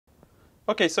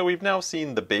Okay, so we've now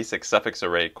seen the basic suffix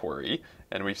array query,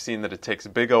 and we've seen that it takes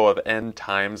big O of n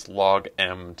times log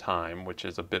m time, which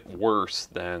is a bit worse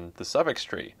than the suffix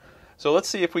tree. So let's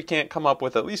see if we can't come up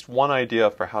with at least one idea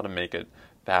for how to make it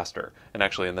faster. And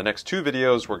actually in the next two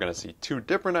videos we're going to see two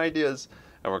different ideas,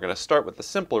 and we're going to start with the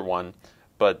simpler one,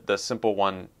 but the simple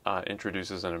one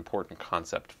introduces an important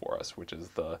concept for us, which is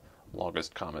the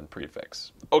longest common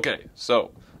prefix. Okay,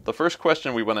 so the first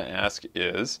question we want to ask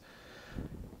is,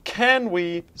 can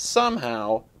we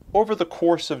somehow, over the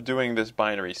course of doing this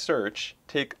binary search,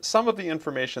 take some of the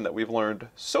information that we've learned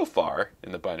so far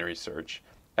in the binary search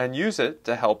and use it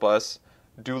to help us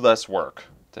do less work,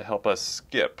 to help us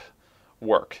skip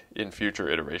work in future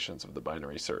iterations of the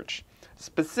binary search?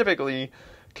 Specifically,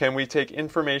 can we take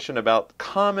information about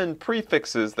common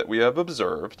prefixes that we have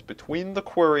observed between the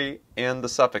query and the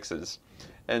suffixes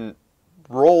and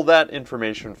roll that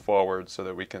information forward so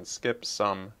that we can skip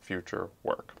some future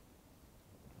work?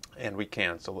 And we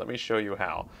can, so let me show you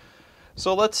how.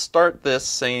 So let's start this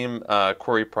same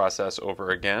query process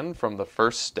over again from the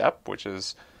first step, which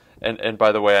is, and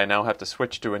by the way, I now have to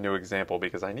switch to a new example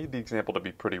because I need the example to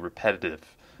be pretty repetitive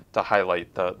to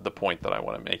highlight the point that I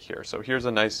want to make here. So here's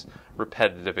a nice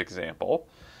repetitive example,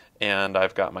 and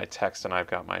I've got my text and I've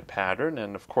got my pattern,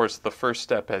 and of course the first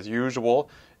step, as usual,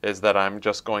 is that I'm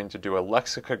just going to do a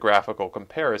lexicographical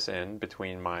comparison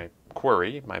between my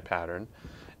query, my pattern,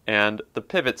 and the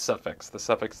pivot suffix, the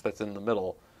suffix that's in the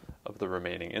middle of the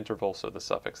remaining interval, so the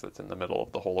suffix that's in the middle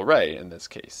of the whole array in this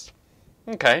case.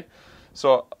 Okay,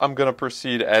 so I'm going to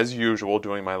proceed as usual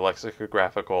doing my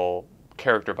lexicographical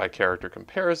character by character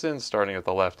comparison, starting at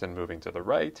the left and moving to the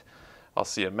right. I'll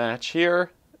see a match here.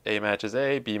 A matches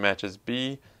A, B matches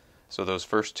B. So those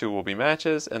first two will be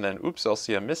matches, and then oops, I'll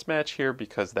see a mismatch here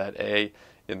because that A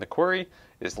in the query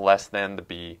is less than the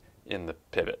B in the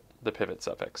pivot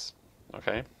suffix.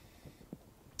 Okay?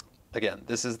 Again,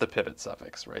 this is the pivot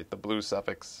suffix, right? The blue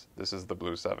suffix, this is the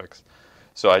blue suffix.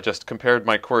 So I just compared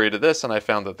my query to this and I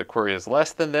found that the query is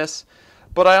less than this,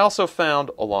 but I also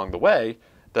found along the way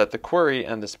that the query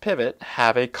and this pivot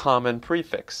have a common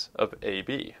prefix of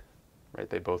AB, right?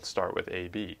 They both start with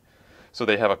AB. So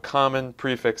they have a common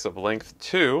prefix of length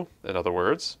 2, in other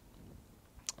words,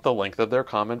 the length of their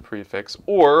common prefix,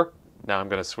 or, now I'm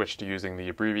going to switch to using the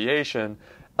abbreviation,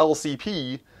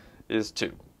 LCP is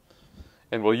 2.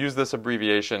 And we'll use this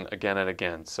abbreviation again and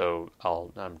again, so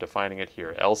I'm defining it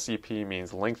here. LCP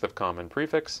means length of common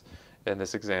prefix. In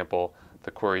this example,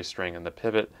 the query string and the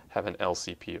pivot have an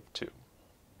LCP of 2.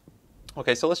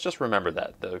 Okay, so let's just remember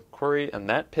that. The query and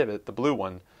that pivot, the blue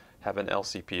one, have an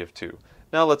LCP of 2.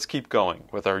 Now let's keep going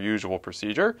with our usual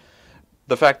procedure.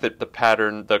 The fact that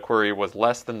the query was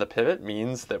less than the pivot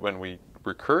means that when we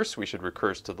recurse, we should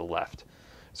recurse to the left.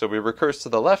 So we recurse to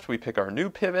the left, we pick our new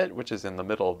pivot, which is in the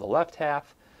middle of the left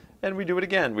half, and we do it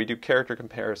again. We do character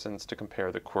comparisons to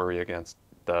compare the query against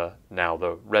now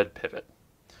the red pivot.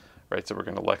 Right, so we're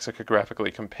going to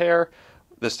lexicographically compare.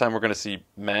 This time we're going to see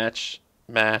match,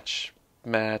 match,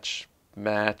 match,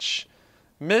 match,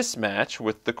 mismatch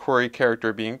with the query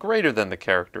character being greater than the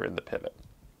character in the pivot.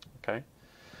 Okay?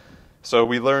 So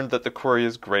we learned that the query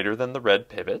is greater than the red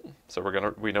pivot, so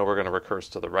we know we're going to recurse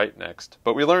to the right next.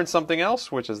 But we learned something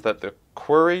else, which is that the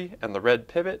query and the red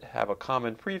pivot have a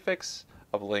common prefix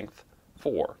of length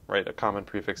 4, right? A common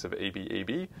prefix of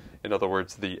ABAB. In other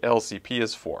words, the LCP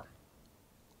is 4.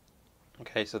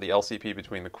 Okay, so the LCP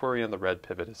between the query and the red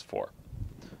pivot is 4.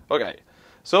 Okay,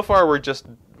 so far we just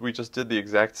did the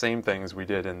exact same things we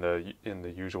did in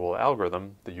the usual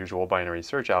algorithm, the usual binary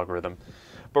search algorithm.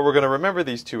 But we're going to remember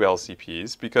these two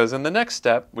LCPs because in the next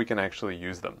step we can actually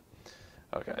use them.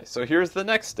 Okay, so here's the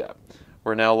next step.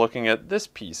 We're now looking at this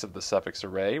piece of the suffix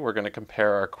array. We're going to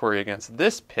compare our query against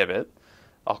this pivot.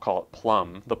 I'll call it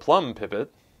plum. The plum pivot,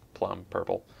 plum,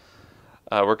 purple.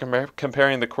 We're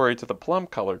comparing the query to the plum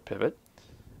colored pivot.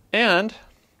 And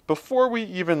before we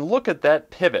even look at that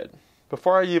pivot,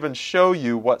 before I even show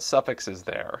you what suffix is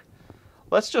there,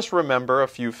 let's just remember a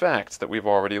few facts that we've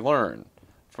already learned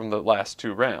from the last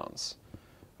two rounds.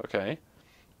 Okay?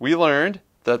 We learned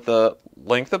that the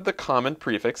length of the common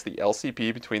prefix, the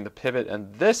LCP between the pivot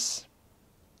and this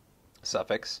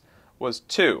suffix, was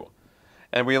 2.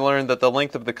 And we learned that the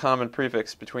length of the common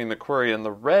prefix between the query and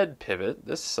the red pivot,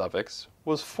 this suffix,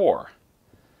 was 4.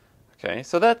 Okay,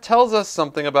 so that tells us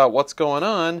something about what's going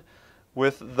on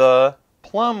with the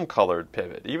plum-colored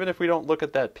pivot. Even if we don't look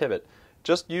at that pivot,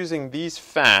 just using these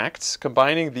facts,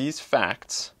 combining these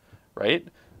facts, right?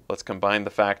 Let's combine the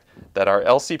fact that our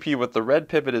LCP with the red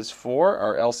pivot is 4,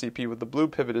 our LCP with the blue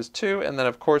pivot is 2, and then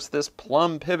of course this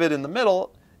plum pivot in the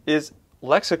middle is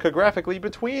lexicographically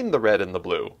between the red and the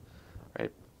blue.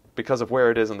 Right? because of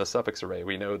where it is in the suffix array.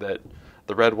 We know that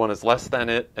the red one is less than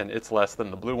it, and it's less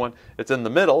than the blue one. It's in the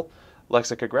middle,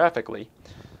 lexicographically.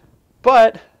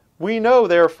 But we know,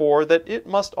 therefore, that it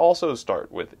must also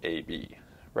start with AB,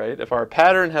 right? If our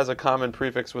pattern has a common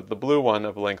prefix with the blue one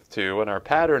of length 2, and our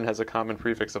pattern has a common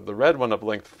prefix of the red one of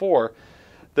length 4,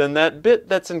 then that bit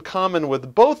that's in common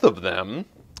with both of them,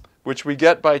 which we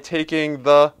get by taking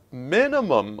the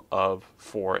minimum of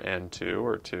 4 and 2,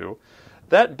 or 2,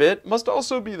 that bit must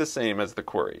also be the same as the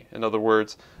query. In other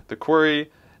words, the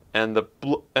query and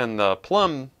the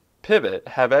plum pivot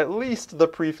have at least the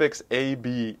prefix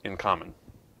AB in common.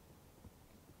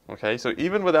 Okay, so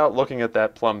even without looking at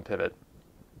that plum pivot,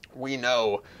 we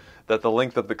know that the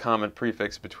length of the common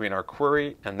prefix between our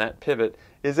query and that pivot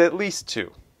is at least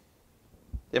 2.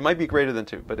 It might be greater than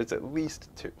 2, but it's at least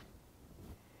 2.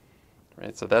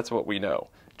 Right, so that's what we know,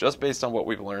 just based on what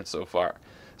we've learned so far.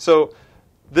 So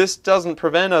this doesn't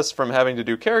prevent us from having to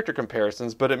do character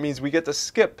comparisons, but it means we get to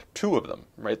skip 2 of them,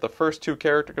 right? The first 2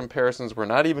 character comparisons, we're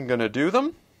not even going to do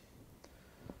them,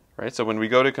 right? So when we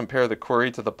go to compare the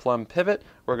query to the plum pivot,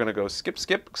 we're going to go skip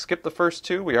the first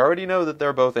 2. We already know that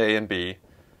they're both A and B,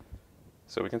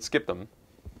 so we can skip them.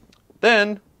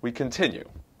 Then we continue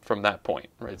from that point,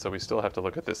 right? So we still have to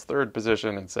look at this third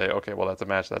position and say, okay, well, that's a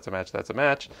match, that's a match, that's a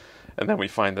match, and then we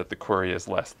find that the query is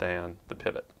less than the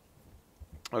pivot.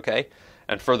 Okay?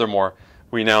 And furthermore,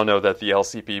 we now know that the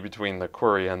LCP between the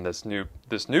query and this new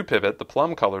pivot, the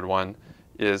plum colored one,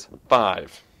 is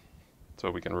 5.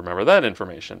 So we can remember that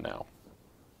information now.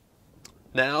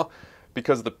 Now,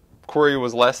 because the query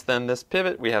was less than this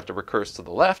pivot, we have to recurse to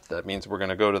the left. That means we're going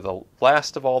to go to the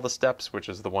last of all the steps, which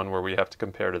is the one where we have to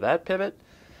compare to that pivot.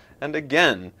 And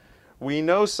again, we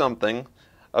know something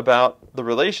about the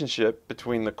relationship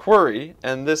between the query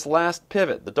and this last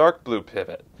pivot, the dark blue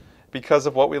pivot, because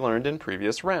of what we learned in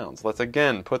previous rounds. Let's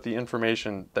again put the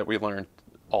information that we learned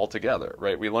all together,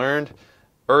 right? We learned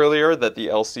earlier that the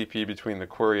LCP between the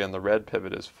query and the red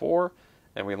pivot is 4,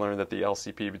 and we learned that the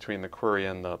LCP between the query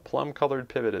and the plum colored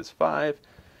pivot is 5.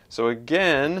 So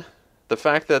again, the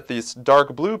fact that this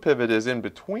dark blue pivot is in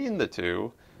between the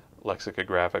two,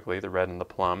 lexicographically, the red and the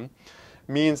plum,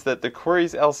 means that the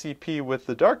query's LCP with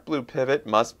the dark blue pivot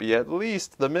must be at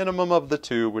least the minimum of the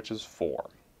 2, which is 4.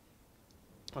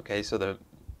 Okay, so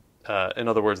in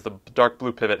other words, the dark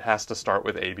blue pivot has to start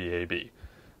with ABAB.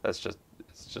 It's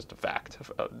just a fact.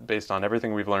 Based on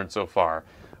everything we've learned so far,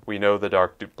 we know the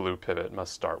dark blue pivot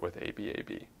must start with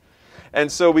ABAB.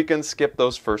 And so we can skip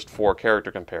those first 4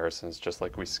 character comparisons, just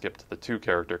like we skipped the 2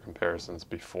 character comparisons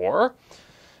before.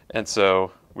 And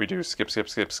so we do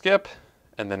skip,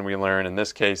 and then we learn in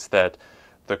this case that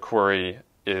the query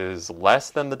is less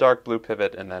than the dark blue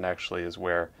pivot, and that actually is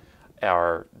where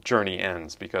our journey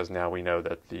ends, because now we know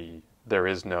that there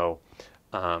is no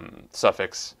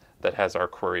suffix that has our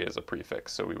query as a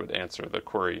prefix, so we would answer the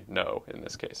query no in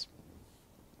this case.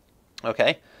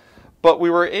 Okay, but we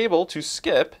were able to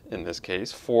skip, in this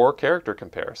case, 4 character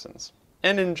comparisons.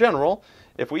 And in general,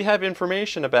 if we have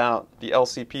information about the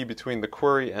LCP between the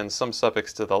query and some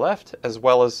suffix to the left, as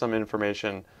well as some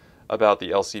information about the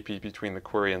LCP between the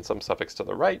query and some suffix to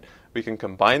the right, we can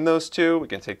combine those 2, we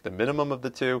can take the minimum of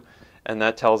the 2, and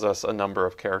that tells us a number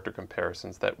of character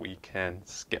comparisons that we can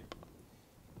skip.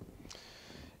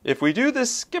 If we do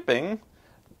this skipping,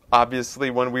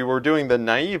 obviously when we were doing the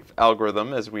naive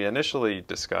algorithm, as we initially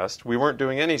discussed, we weren't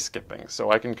doing any skipping.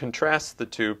 So I can contrast the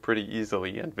 2 pretty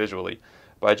easily and visually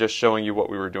by just showing you what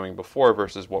we were doing before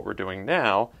versus what we're doing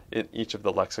now in each of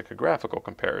the lexicographical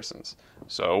comparisons.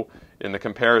 So in the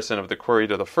comparison of the query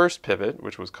to the first pivot,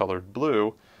 which was colored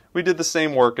blue, we did the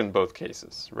same work in both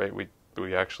cases, right?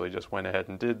 We actually just went ahead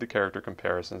and did the character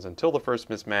comparisons until the first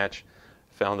mismatch,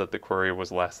 found that the query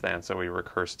was less than, so we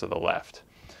recursed to the left.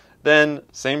 Then,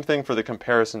 same thing for the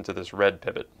comparison to this red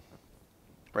pivot,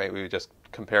 right? We just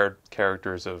compared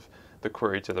characters of the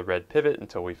query to the red pivot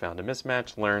until we found a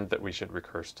mismatch, learned that we should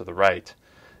recurse to the right.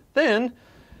 Then,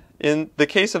 in the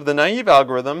case of the naive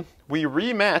algorithm, we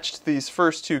rematched these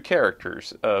first 2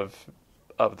 characters of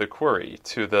the query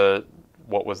to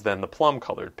what was then the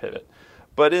plum-colored pivot.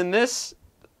 But in this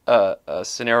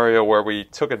scenario where we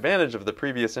took advantage of the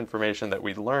previous information that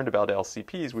we learned about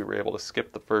LCPs, we were able to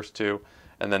skip the first 2,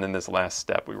 and then in this last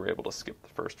step, we were able to skip the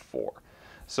first 4.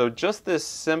 So just this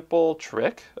simple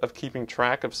trick of keeping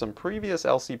track of some previous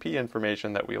LCP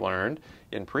information that we learned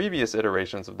in previous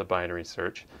iterations of the binary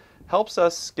search helps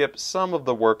us skip some of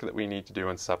the work that we need to do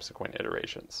in subsequent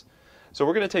iterations. So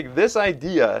we're going to take this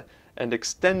idea and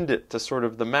extend it to sort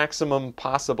of the maximum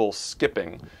possible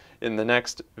skipping in the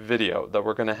next video, that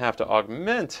we're going to have to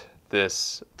augment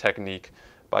this technique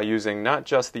by using not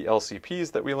just the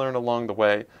LCPs that we learned along the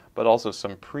way, but also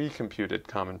some pre-computed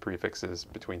common prefixes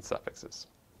between suffixes.